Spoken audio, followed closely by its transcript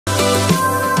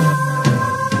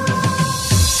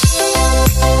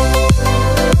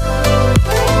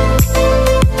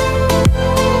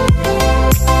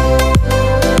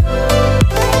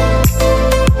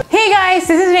guys,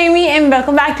 this is Remy and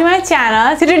welcome back to my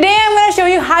channel. So today I'm going to show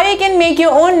you how you can make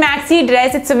your own maxi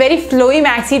dress. It's a very flowy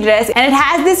maxi dress and it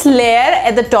has this layer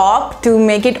at the top to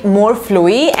make it more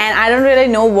flowy, and I don't really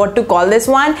know what to call this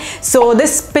one. So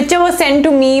this picture was sent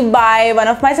to me by one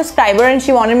of my subscribers and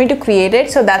she wanted me to create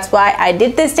it, so that's why I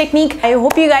did this technique. I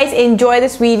hope you guys enjoy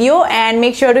this video and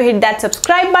make sure to hit that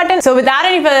subscribe button. So without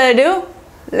any further ado,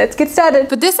 let's get started.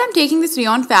 For this, I'm taking this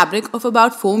rayon fabric of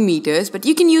about 4 meters, but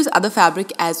you can use other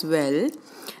fabric as well.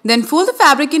 Then fold the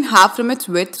fabric in half from its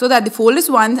width so that the fold is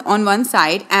on one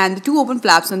side and the 2 open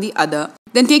flaps on the other.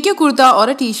 Then take your kurta or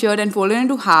a t-shirt and fold it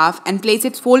into half and place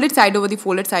its folded side over the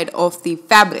folded side of the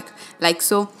fabric, like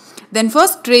so. Then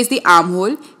first trace the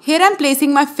armhole. Here I'm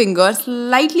placing my finger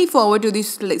slightly forward to the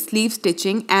sleeve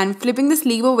stitching and flipping the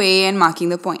sleeve away and marking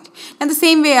the point. And the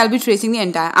same way I'll be tracing the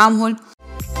entire armhole.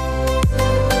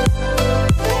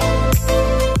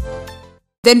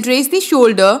 Then trace the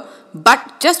shoulder,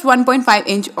 but just 1.5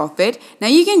 inch of it. Now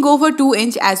you can go for 2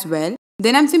 inch as well.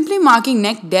 Then I'm simply marking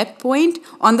neck depth point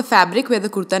on the fabric where the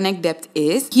kurta neck depth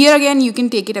is. Here again you can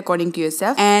take it according to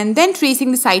yourself. And then tracing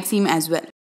the side seam as well.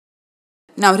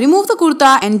 Now remove the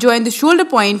kurta and join the shoulder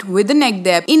point with the neck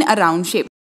depth in a round shape.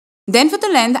 Then for the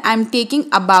length, I'm taking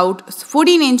about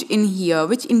 14 inch in here,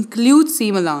 which includes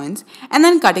seam allowance, and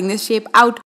then cutting this shape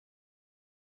out.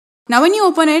 Now when you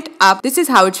open it up, this is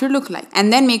how it should look like.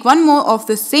 And then make one more of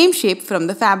the same shape from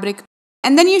the fabric.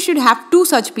 And then you should have 2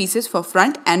 such pieces for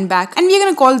front and back. And we're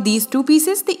going to call these 2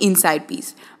 pieces the inside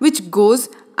piece, which goes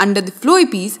under the flowy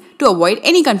piece to avoid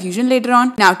any confusion later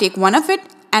on. Now take one of it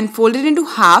and fold it into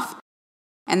half.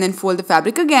 And then fold the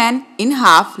fabric again in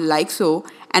half like so.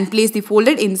 And place the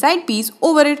folded inside piece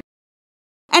over it.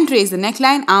 And trace the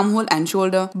neckline, armhole and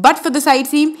shoulder. But for the side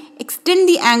seam, extend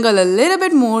the angle a little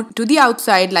bit more to the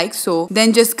outside like so.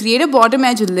 Then just create a bottom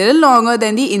edge a little longer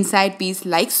than the inside piece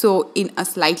like so in a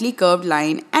slightly curved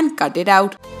line and cut it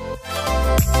out.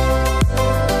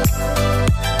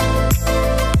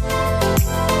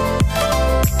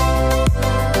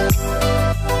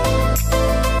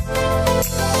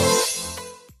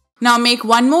 Now make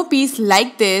one more piece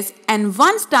like this, and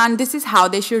once done, this is how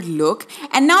they should look.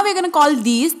 And now we're going to call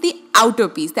these the outer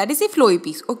piece, that is the flowy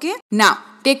piece, okay? Now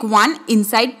take one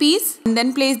inside piece and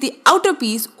then place the outer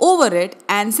piece over it.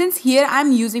 And since here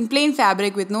I'm using plain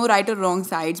fabric with no right or wrong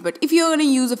sides, but if you're going to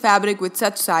use a fabric with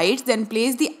such sides, then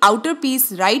place the outer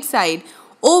piece right side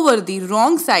over the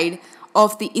wrong side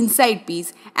of the inside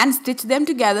piece and stitch them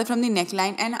together from the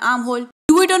neckline and armhole.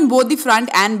 Do it on both the front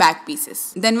and back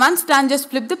pieces. Then once done, just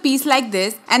flip the piece like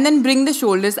this and then bring the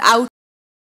shoulders out.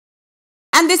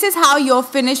 And this is how your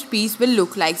finished piece will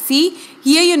look like. See,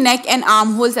 here your neck and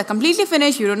armholes are completely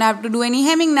finished. You don't have to do any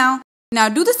hemming now. Now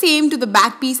do the same to the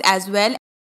back piece as well.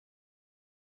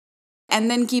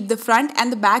 And then keep the front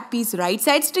and the back piece right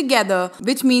sides together,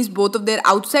 which means both of their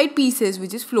outside pieces,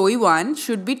 which is flowy one,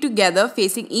 should be together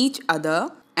facing each other.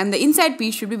 And the inside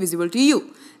piece should be visible to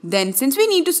you. Then since we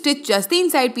need to stitch just the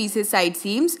inside pieces side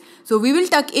seams, so we will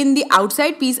tuck in the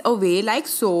outside piece away like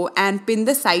so and pin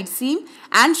the side seam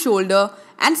and shoulder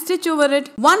and stitch over it.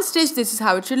 One stitch, this is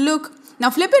how it should look. Now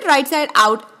flip it right side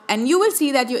out and you will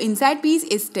see that your inside piece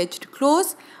is stitched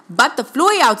close, but the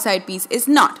flowy outside piece is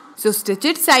not. So stitch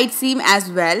it side seam as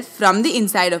well from the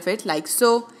inside of it like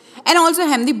so, and also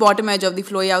hem the bottom edge of the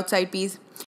flowy outside piece.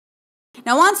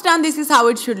 Now once done, this is how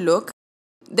it should look.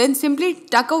 Then simply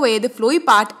tuck away the flowy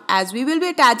part as we will be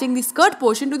attaching the skirt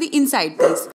portion to the inside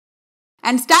piece.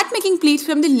 And start making pleats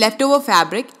from the leftover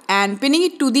fabric and pinning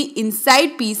it to the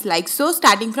inside piece like so,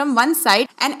 starting from one side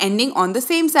and ending on the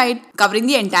same side, covering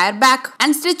the entire back,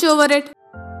 and stitch over it.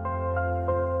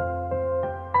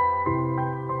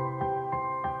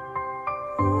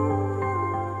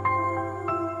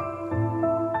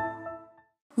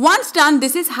 Once done,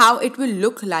 this is how it will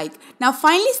look like. Now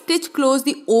finally stitch close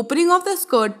the opening of the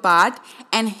skirt part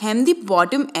and hem the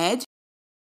bottom edge.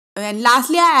 And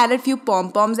lastly, I added few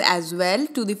pom-poms as well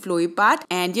to the flowy part,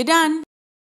 and you're done.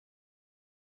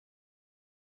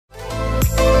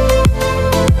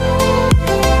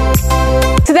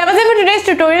 So that was it for today's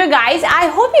tutorial, guys. I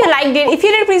hope you liked it. If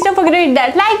you did, please don't forget to hit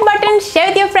that like button, share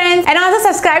with your friends, and also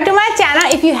subscribe to my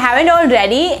channel if you haven't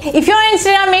already. If you're on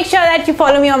Instagram, make sure that you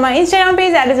follow me on my Instagram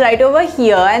page, that is right over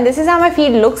here. And this is how my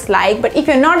feed looks like. But if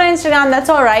you're not on Instagram, that's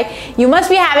alright. You must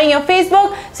be having your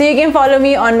Facebook, so you can follow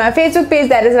me on my Facebook page,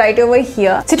 that is right over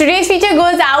here. So today's feature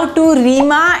goes out to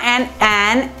Rima and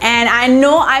Anne, and I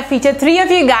know I featured 3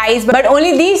 of you guys, but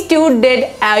only these 2 did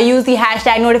use the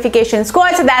hashtag notification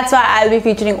squad, so that's why I'll be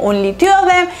featuring only 2 of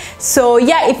them. So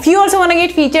yeah, yeah, if you also want to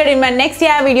get featured in my next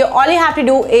video, all you have to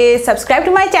do is subscribe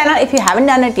to my channel if you haven't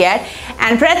done it yet,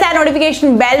 and press that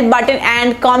notification bell button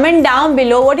and comment down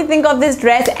below what you think of this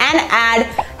dress, and add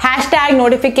hashtag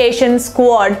notification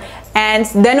squad, and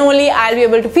then only I'll be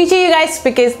able to feature you guys,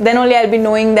 because then only I'll be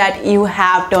knowing that you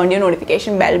have turned your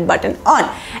notification bell button on,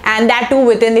 and that too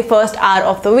within the first hour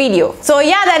of the video. So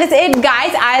yeah, that is it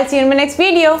guys. I'll see you in my next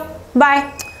video.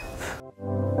 Bye.